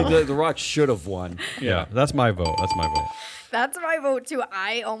 I mean, the Rock should have won. Yeah, that's my vote. That's my vote too.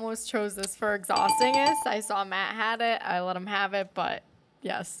 I almost chose this for exhaustingness. I saw Matt had it. I let him have it, but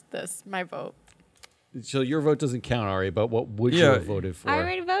yes, this my vote. So your vote doesn't count, Ari, but what would you Yeah. have voted for? I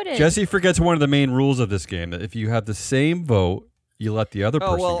already voted. Jesse forgets one of the main rules of this game, that if you have the same vote, you let the other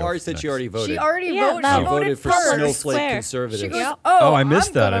person Oh, well, go Ari said next. she already voted. She already Yeah, voted. that She She voted voted for first. Public snowflake Square. conservatives. She goes, Yep. Oh, I I'm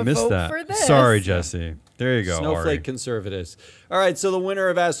missed that. I gonna missed vote that. for this. Sorry, Jesse. There you go, Snowflake Ari. conservatives. All right, so the winner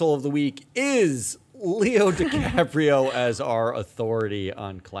of Asshole of the Week is Leo DiCaprio as our authority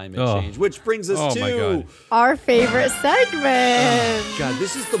on climate change, which brings us Oh, to... my God. Our favorite segment. God,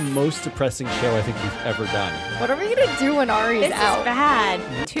 this is the most depressing show I think we've ever done. What are we gonna do when Ari's This out? is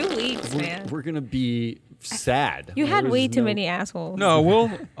bad. 2 weeks, man. We're going to be sad. You had There way is too no- many assholes. No,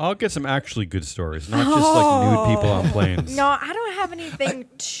 I'll get some actually good stories, not just like nude people on planes. No, I don't have anything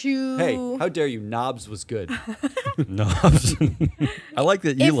too. Hey, how dare you? Knobs was good. No. I like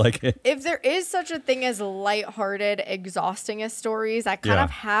that you like it. If there is such a thing as lighthearted, exhaustingest stories, I kind Yeah. of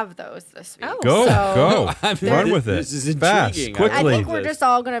have those this week. Oh. Go, So- go. I mean, Run with it. this is Fast, intriguing. quickly. I think we're just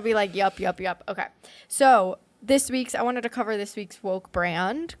all gonna be like, yup. Okay. So I wanted to cover this week's woke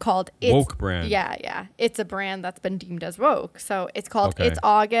brand called Woke brand. Yeah. It's a brand that's been deemed as woke. So it's called Okay. It's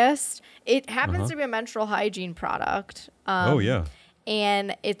August. It happens to be a menstrual hygiene product. Oh, yeah.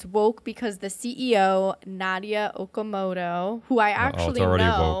 And it's woke because the CEO, Nadia Okamoto, who I actually already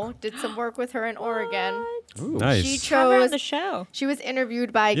know, woke. did some work with her in Oregon. Ooh. Nice. She Have her on chose the show. she was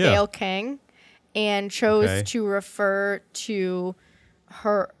interviewed by Yeah. Gayle King and chose Okay. to refer to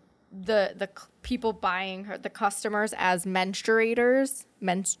the people buying her, the customers, as menstruators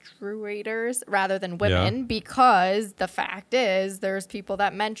rather than women, because the fact is there's people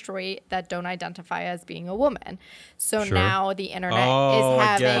that menstruate that don't identify as being a woman. So Sure. now the internet Oh, is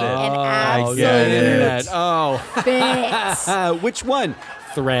I get having it. an Oh, yeah, absolute internet. Oh. fit. Which one?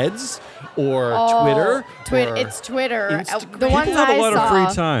 Threads or Oh, Twitter? or It's Twitter. Instagram? The ones People have I a lot saw, of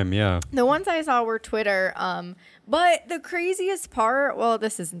free time, yeah. The ones I saw were Twitter. But the craziest part, well,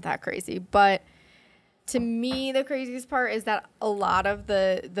 this isn't that crazy, but to me, the craziest part is that a lot of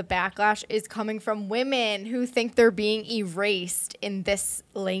the backlash is coming from women who think they're being erased in this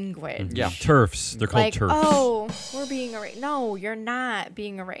language. Yeah. TERFs. They're called Like, TERFs. oh, we're being erased. No, you're not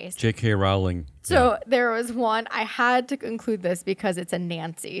being erased. J.K. Rowling. So there was one, I had to include this because it's a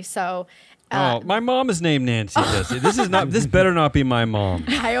Nancy. So Oh, my mom is named Nancy. Jesse. This better not be my mom.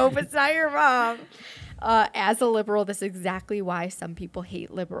 I hope it's not your mom. As a liberal, this is exactly why some people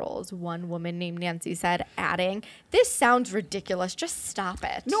hate liberals. One woman named Nancy said, adding, "This sounds ridiculous. Just stop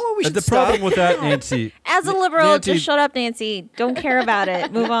it." No, we should The stop. problem with that, Nancy. As a liberal, Nancy- just shut up, Nancy. Don't care about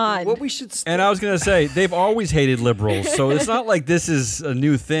it. Move on. What we should stop. And I was going to say, they've always hated liberals, so it's not like this is a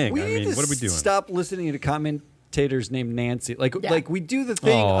new thing. We I need mean, to what are we doing? stop listening to commentators named Nancy. Like we do the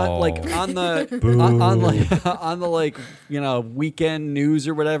thing Oh. on the weekend news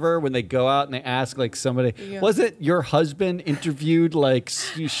or whatever, when they go out and they ask like somebody, was it your husband interviewed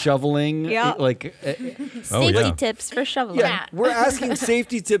shoveling? Yeah. Safety yeah. tips for shoveling. Yeah. We're asking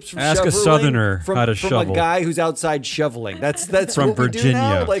safety tips from Ask a shoveling Southerner from, how to from shovel. a guy who's outside shoveling. That's From what we do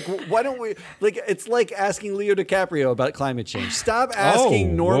now. Virginia. Like, why don't we? Like, it's like asking Leo DiCaprio about climate change. Stop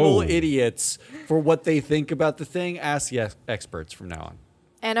asking normal whoa. idiots for what they think about the thing. Ask the experts from now on.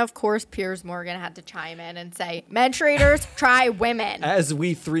 And of course, Piers Morgan had to chime in and say, "Menstruators, try women." As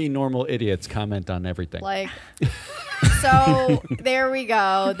we three normal idiots comment on everything. Like, so there we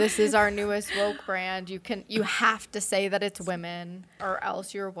go. This is our newest woke brand. You have to say that it's women, or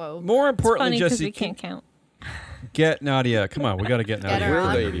else you're woke. More It's importantly, funny because Jesse, we can't count. get Nadia. Come on, we got to get Get Nadia. her We're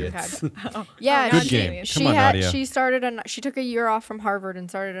on. the idiots. Okay. Yeah, Good she, game. She Come on, had. Nadia. She took a year off from Harvard and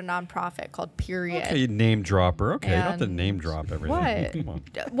started a nonprofit called Period. Okay, name dropper. Okay, you don't have to And- name drop everything. What? Come on.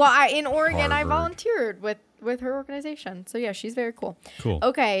 Well, in Oregon, I Harvard. volunteered with her organization. So yeah, she's very cool. Cool.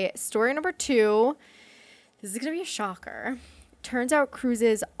 Okay, story number 2. This is gonna be a shocker. Turns out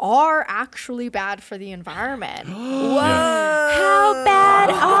cruises are actually bad for the environment. Whoa! How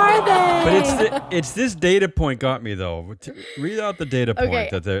bad are they? But it's this data point got me though. Read out the data point Okay.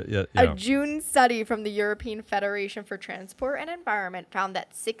 that they're. Yeah, A yeah. June study from the European Federation for Transport and Environment found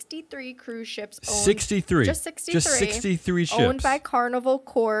that 63 cruise ships owned 63. just 63, Just 63 ships. owned by Carnival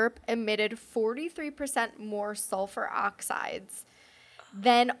Corp emitted 43% more sulfur oxides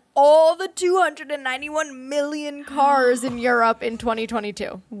than all the 291 million cars in Europe in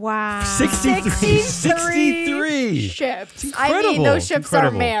 2022. Wow. 63. ships. It's I mean, incredible. those It's ships are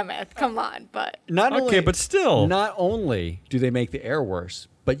incredible. mammoth. Come on, but Not Okay, only, but still. Not only do they make the air worse,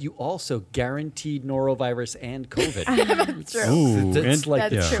 but you also guaranteed norovirus and COVID. That's true. Ooh, It's like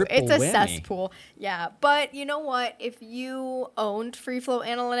That's the true. triple It's a whammy. cesspool. Yeah. But you know what? If you owned Free Flow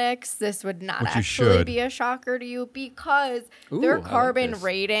Analytics, this would not Which you actually should. be a shocker to you because Ooh, I their like carbon this.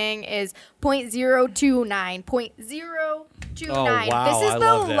 rating is 0.029. 0.029. Oh, wow, This is I the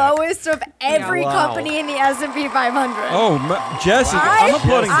love that. lowest of every Wow. company in the S&P 500. Oh, Jesse, I'm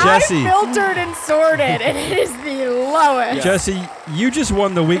applauding Jesse. I filtered and sorted, and it is the lowest. Jesse, you just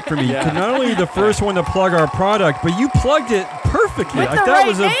won the week for me. Yeah. Not only the first one to plug our product, but you plugged it perfectly. With Like the that right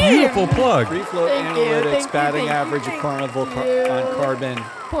was a name. beautiful plug. Free Flow Thank you, Analytics thank you, batting thank average you, of Carnival thank on carbon.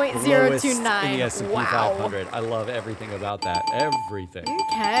 Lowest in the 0.029. S&P Wow. 500. I love everything about that. Everything.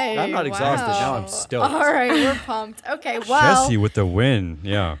 Okay. I'm not exhausted. Now I'm wow. stoked. All right, we're pumped. Okay, well, Jesse with the win.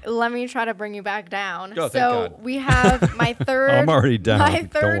 Yeah. let me try to bring you back down. Oh, thank So God. we have my third. I'm already down. My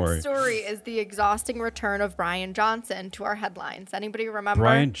Don't third worry. story is the exhausting return of Brian Johnson to our headlines. Anybody remember?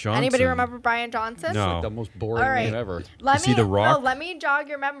 Brian Johnson? Anybody remember Brian Johnson? No. The most boring All right. name ever. Is he The Rock? let me jog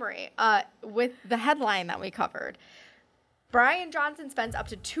your memory. With the headline that we covered. Brian Johnson spends up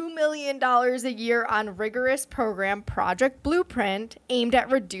to $2 million a year on rigorous program Project Blueprint aimed at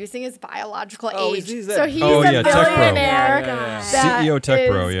reducing his biological Oh, age. he's that- So he's Oh, a yeah, Tech Pro. billionaire Yeah. that CEO Tech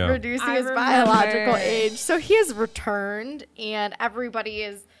Pro, is yeah. reducing I his remember. biological age. So he has returned, and everybody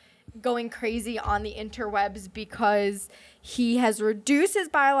is going crazy on the interwebs because he has reduced his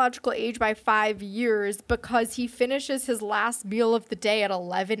biological age by 5 years because he finishes his last meal of the day at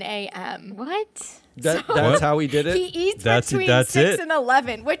 11 a.m. What? That's how he did it? He eats That's it, between that's 6 it. and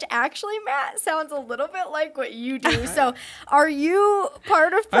 11, which actually, Matt, sounds a little bit like what you do. So are you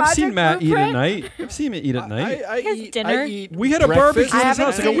part of Project I've seen Matt eat Blueprint? at night. I've seen him eat at night. I has eat, dinner. I eat We had a breakfast. barbecue at his I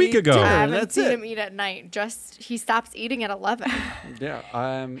house like a haven't week ago. I dinner, and haven't that's seen it. him eat at night. Just he stops eating at 11.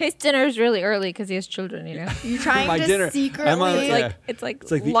 Yeah. His dinner is really early because he has children, you know? You trying My to dinner- secretly I'm on- It's Yeah. like it's like,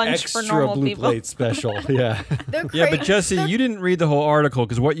 It's like the lunch for extra normal blue people. plate special. Yeah. they're Yeah, but cra- Jesse, they're- you didn't read the whole article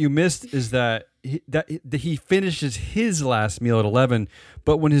because what you missed is that he finishes his last meal at 11,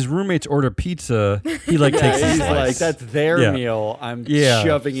 but when his roommates order pizza, he like takes Yeah, a he's slice. like, that's their Yeah. meal. I'm Yeah,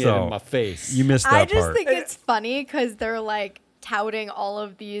 shoving it so in my face. You missed that I just part. think it's funny because they're like touting all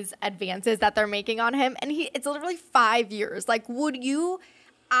of these advances that they're making on him, and it's literally 5 years. Like, would you?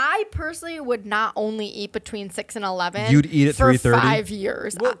 I personally would not only eat between 6 and 11. You'd eat at for 3:30? 5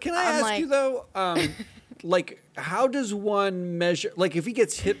 years. Well, can I I'm ask like, you though, like, how does one measure? Like, if he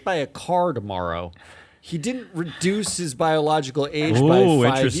gets hit by a car tomorrow, he didn't reduce his biological age Ooh, by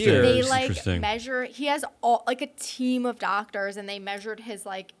 5 interesting. years. They It's like interesting. measure. He has like a team of doctors, and they measured his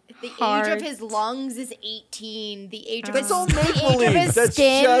like the age Heart. of his lungs is 18. The age of That's his all the age of make-believe. his That's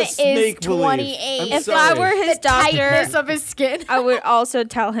skin just is make-believe. 28. I'm If sorry. I were his the doctor, tightness of his skin. I would also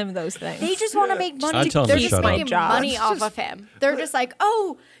tell him those things. They just want to make money. I'd tell him They're to just shut up. making Job. money It's off just- of him. They're just like,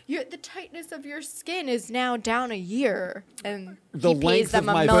 oh, the tightness of your skin is now down a year, and the he pays length of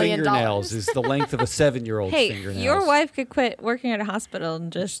them my $1 million. fingernails is the length of a 7-year-old's Hey, fingernails. your wife could quit working at a hospital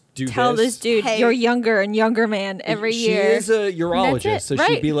and just Do tell this? this dude Hey. you're younger and younger man every she year. is a urologist, That's so it,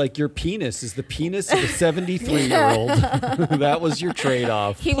 she'd right. be like, your penis is the penis of a 73-year-old. That was your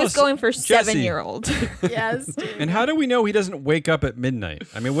trade-off. He was Plus, going for Jesse. 7-year-old. Yes. And how do we know he doesn't wake up at midnight?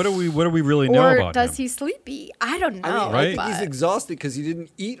 I mean, what do we really know Or about does him? he sleepy? I don't know. I mean, Right? I think he's but- exhausted because he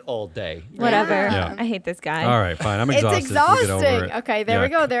didn't eat all day. Whatever. Yeah. I hate this guy. All right, fine. I'm It's exhausted. We'll get over exhausting. it. Okay, there Yeah. we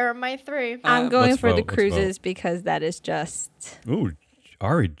go. There are my 3. I'm going Let's for the vote, let's cruises because that is just Ooh,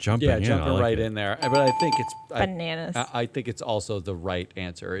 Ari jumping Yeah, in. jumping I like right it. in there. But I think it's bananas. I think it's also the right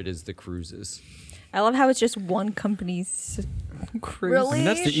answer. It is the cruises. I love how it's just one company's cruise. Really? I mean,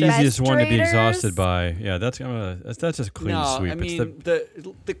 that's the Best easiest one to be traders? exhausted by. Yeah, that's just a clean No, sweep. I mean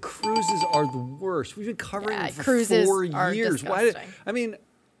the cruises are the worst. We've been covering Yeah, them for cruises 4 are years. disgusting. I mean,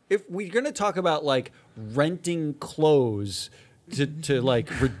 if we're gonna talk about like renting clothes to like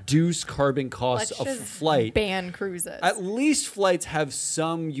reduce carbon costs Let's of just flight, ban cruises. at least flights have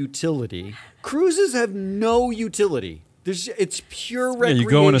some utility. Cruises have no utility. It's pure Yeah, recreation. you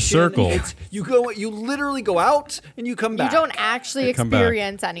go in a circle. You literally go out and you come you back. don't actually They come back.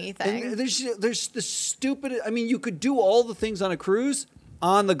 experience anything. And there's the stupid. I mean, you could do all the things on a cruise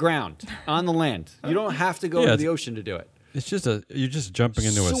on the ground, on the land. You don't have to go Yeah, to it's- the ocean to do it. It's just you're just jumping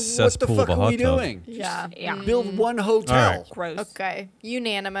into a So what the cesspool fuck of a are hot we tub. doing? Yeah. Yeah. Build one hotel. All right. Gross. Okay.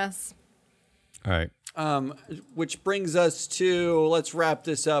 Unanimous. All right. Which brings us to, let's wrap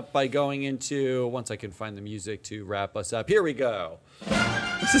this up by going into, once I can find the music to wrap us up. Here we go.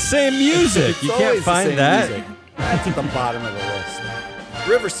 It's the same music. It's You always can't the find same that. music. That's at the bottom of the list.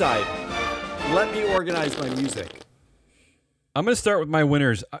 Riverside, let me organize my music. I'm going to start with my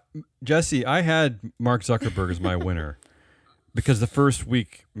winners. Jesse, I had Mark Zuckerberg as my winner. because the first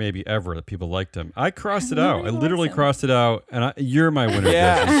week maybe ever that people liked him. I crossed it out. I Nobody literally likes him. crossed it out, and you're my winner.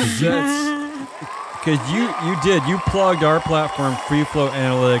 Yeah. Because you plugged our platform, Free Flow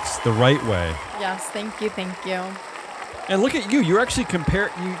Analytics, the right way. Yes, thank you. And look at you. You actually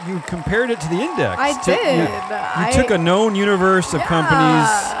compared it to the index. I To- did. You took a known universe of companies.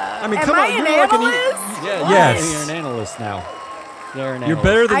 I mean, Am come I on. an You're like analyst? Yeah, Yes. you're an analyst now. You're an You're analyst.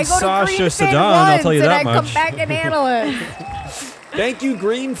 better than I go Sasha to Greenfin Sadan, I'll tell you once, that and I much. come back an analyst. Thank you,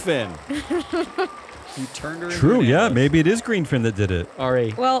 Greenfin. You turned her into True, an yeah. analyst. Maybe it is Greenfin that did it.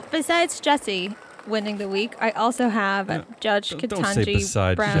 Ari. Well, besides Jesse winning the week, I also have Judge Don't say Ketanji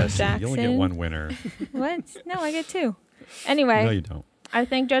beside Brown Jesse. Jackson. You only get one winner. What? No, I get two. Anyway, No, you don't. I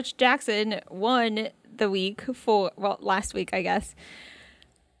think Judge Jackson won the week last week, I guess,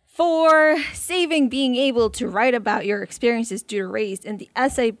 for saving being able to write about your experiences due to race in the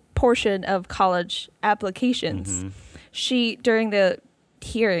essay portion of college applications. She, during the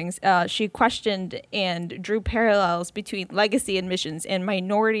hearings, she questioned and drew parallels between legacy admissions and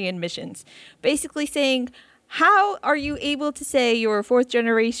minority admissions, basically saying, how are you able to say you're fourth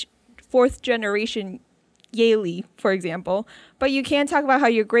generation Yaley, for example, but you can't talk about how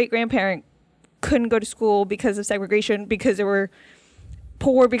your great-grandparent couldn't go to school because of segregation, because they were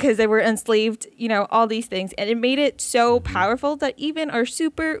poor, because they were enslaved, all these things. And it made it so powerful that even our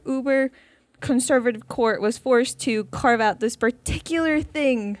super uber conservative court was forced to carve out this particular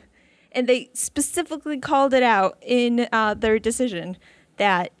thing. And they specifically called it out in their decision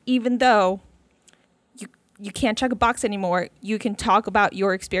that even though you can't check a box anymore, you can talk about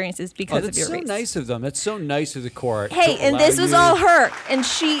your experiences because of your race. That's so nice of them. That's so nice of the court. Hey, to and allow this was you- all her, and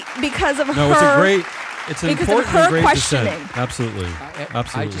she, because of No, her, it's an because of important her and great questioning. dissent. Absolutely.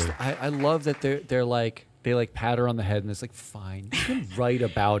 Absolutely. I love that they pat her on the head and it's like, fine, you can write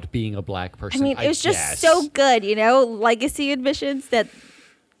about being a black I person. mean, it was just guess. so good, legacy admissions that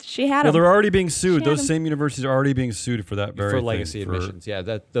she had. Well, them. they're already being sued. She had Those them. same universities are already being sued for that very for thing, legacy admissions. Yeah,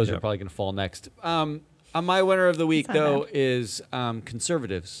 those are Yeah. probably going to fall next. My winner of the week, That's not though, bad. is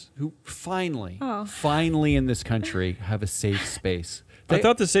conservatives who finally in this country have a safe space. I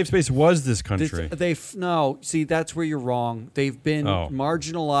thought the safe space was this country. No, see, that's where you're wrong. They've been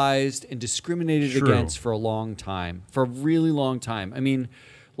marginalized and discriminated True. against for a long time, for a really long time. I mean,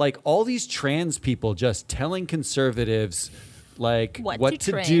 like all these trans people just telling conservatives like what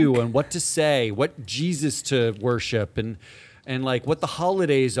to drink. do and what to say, what Jesus to worship and like what the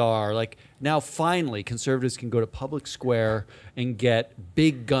holidays are. Like now finally conservatives can go to public square and get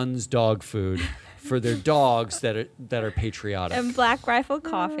Big Guns dog food for their dogs that are patriotic. And Black Rifle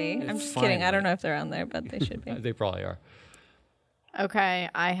Coffee. I'm just kidding. I Finally. don't know if they're on there, but they should be. They probably are. Okay,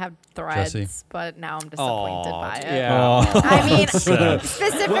 I have threads, Jesse. but now I'm disappointed by it. Yeah. I mean,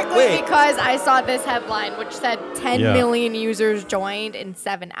 specifically because I saw this headline, which said 10 Yeah. million users joined in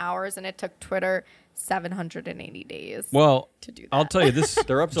 7 hours, and it took Twitter 780 days. Well, to do I'll that. tell you this,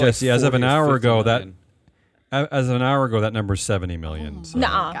 They're up to Jesse. like As of 40 an or hour 50 ago, million. that number's 70 million. So.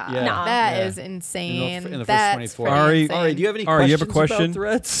 Nuh-uh. God, Nuh-uh. that is Yeah. insane. In the first That's 24. pretty Ari, insane. Ari, do you have any Ari, you questions have a question? about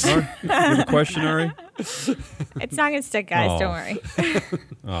threats? Ari, you have a question, Ari? It's not going to stick, guys. Oh. Don't worry.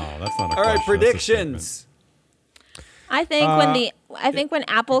 Oh, that's not a All right, question, that's a predictions. I think when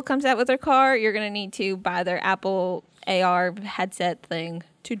Apple comes out with their car, you're going to need to buy their Apple AR headset thing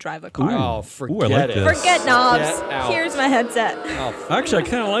to drive a car. Oh, forget Ooh, I like it. this. Forget knobs. Get out. Here's my headset. Oh, Actually, I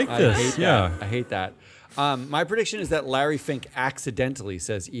kind of like I this. hate Yeah. that. I hate that. My prediction is that Larry Fink accidentally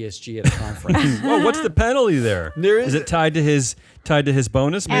says ESG at a conference. Whoa, what's the penalty there? There is Is it tied to his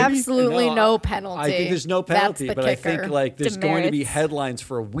bonus? Maybe. Absolutely no penalty. I think there's no That's penalty, the but kicker. I think like there's going to be Demerits. headlines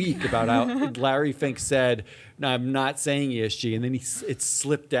for a week about how Larry Fink said, "No, I'm not saying ESG," and then it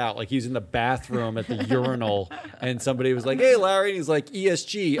slipped out like he was in the bathroom at the urinal, and somebody was like, "Hey, Larry," and he's like,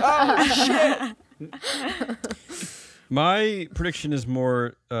 "ESG." Oh shit! My prediction is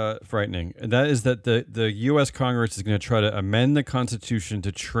more frightening, and that is that the U.S. Congress is going to try to amend the Constitution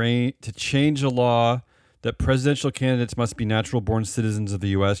to change a law that presidential candidates must be natural-born citizens of the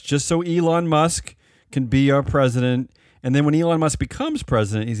U.S. just so Elon Musk can be our president. And then when Elon Musk becomes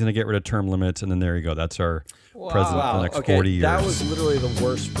president, he's going to get rid of term limits, and then there you go. That's our president for the next 40 years. That was literally the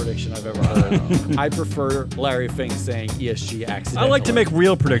worst prediction I've ever heard. I prefer Larry Fink saying ESG accidentally. I like to make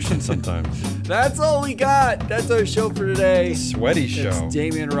real predictions sometimes. That's all we got. That's our show for today. Sweaty show. It's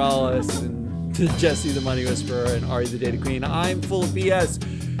Damian Rollis and Jesse the Money Whisperer and Ari the Data Queen. I'm full of BS.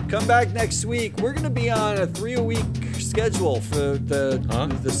 Come back next week. We're going to be on a 3-a-week schedule for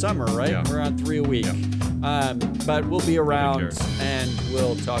the summer, right? Yeah. We're on 3 a week. Yeah. But we'll be around cares? and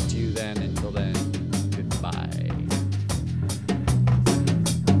we'll talk to you then. Until then.